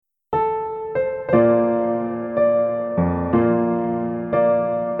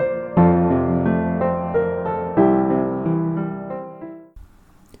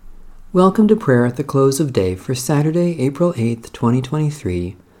Welcome to prayer at the close of day for Saturday, April 8th,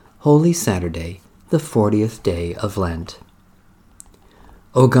 2023, Holy Saturday, the 40th day of Lent.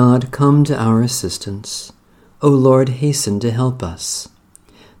 O God, come to our assistance. O Lord, hasten to help us.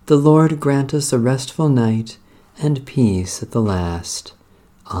 The Lord grant us a restful night and peace at the last.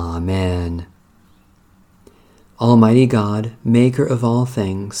 Amen. Almighty God, maker of all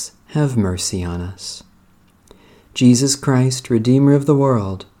things, have mercy on us. Jesus Christ, Redeemer of the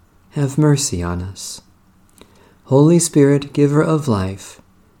world, have mercy on us. Holy Spirit, giver of life,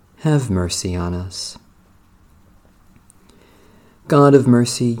 have mercy on us. God of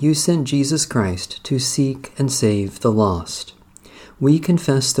mercy, you sent Jesus Christ to seek and save the lost. We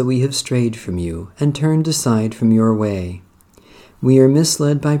confess that we have strayed from you and turned aside from your way. We are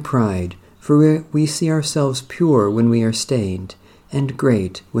misled by pride, for we see ourselves pure when we are stained, and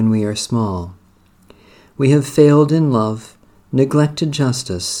great when we are small. We have failed in love, neglected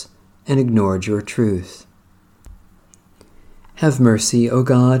justice, and ignored your truth. Have mercy, O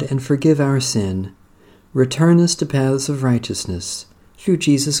God, and forgive our sin. Return us to paths of righteousness, through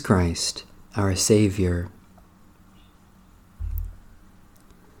Jesus Christ, our Savior.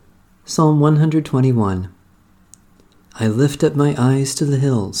 Psalm 121. I lift up my eyes to the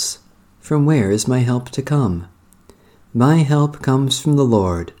hills. From where is my help to come? My help comes from the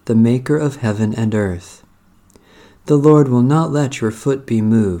Lord, the maker of heaven and earth. The Lord will not let your foot be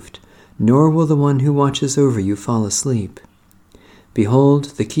moved, nor will the one who watches over you fall asleep. Behold,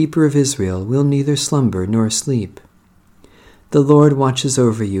 the keeper of Israel will neither slumber nor sleep. The Lord watches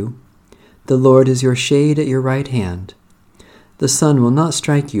over you. The Lord is your shade at your right hand. The sun will not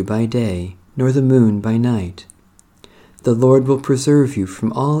strike you by day, nor the moon by night. The Lord will preserve you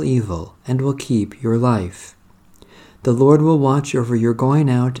from all evil, and will keep your life. The Lord will watch over your going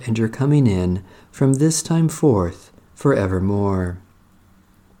out and your coming in from this time forth forevermore.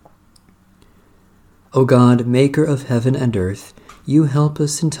 O God, maker of heaven and earth, you help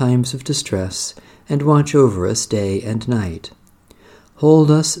us in times of distress and watch over us day and night.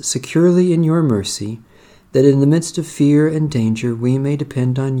 Hold us securely in your mercy, that in the midst of fear and danger we may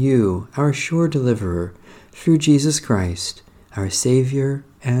depend on you, our sure deliverer, through Jesus Christ, our Savior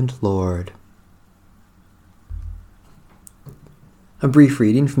and Lord. A brief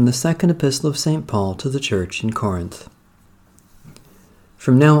reading from the second epistle of St. Paul to the church in Corinth.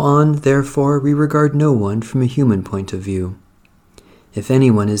 From now on, therefore, we regard no one from a human point of view. If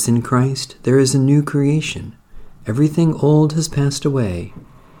anyone is in Christ, there is a new creation. Everything old has passed away.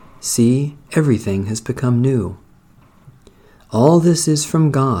 See, everything has become new. All this is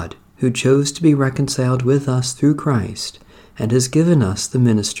from God, who chose to be reconciled with us through Christ, and has given us the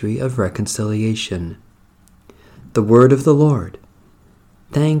ministry of reconciliation. The word of the Lord.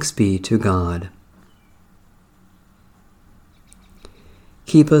 Thanks be to God.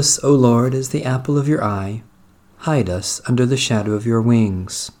 Keep us, O Lord, as the apple of your eye. Hide us under the shadow of your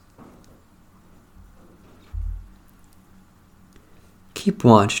wings. Keep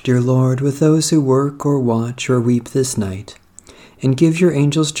watch, dear Lord, with those who work or watch or weep this night, and give your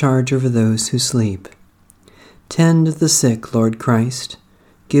angels charge over those who sleep. Tend the sick, Lord Christ.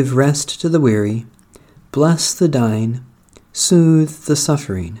 Give rest to the weary. Bless the dying. Soothe the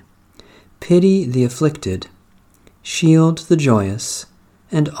suffering. Pity the afflicted. Shield the joyous.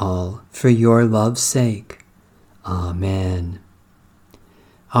 And all for your love's sake. Amen.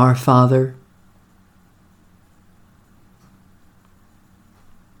 Our Father,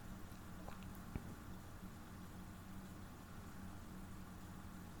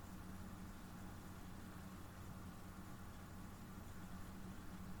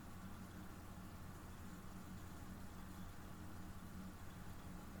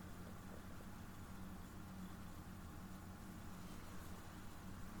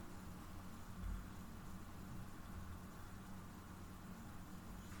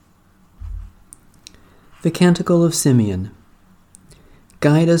 the Canticle of Simeon.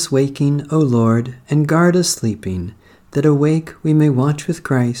 Guide us waking, O Lord, and guard us sleeping, that awake we may watch with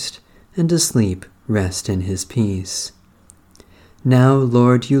Christ, and asleep rest in his peace. Now,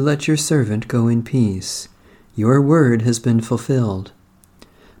 Lord, you let your servant go in peace. Your word has been fulfilled.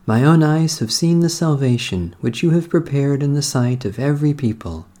 My own eyes have seen the salvation which you have prepared in the sight of every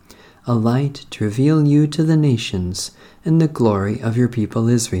people, a light to reveal you to the nations and the glory of your people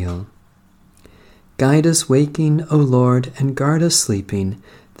Israel. Guide us waking, O Lord, and guard us sleeping,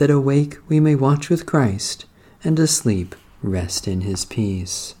 that awake we may watch with Christ, and asleep rest in his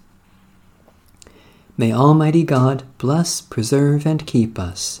peace. May Almighty God bless, preserve, and keep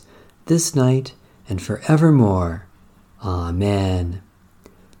us, this night and forevermore. Amen.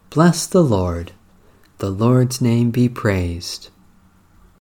 Bless the Lord. The Lord's name be praised.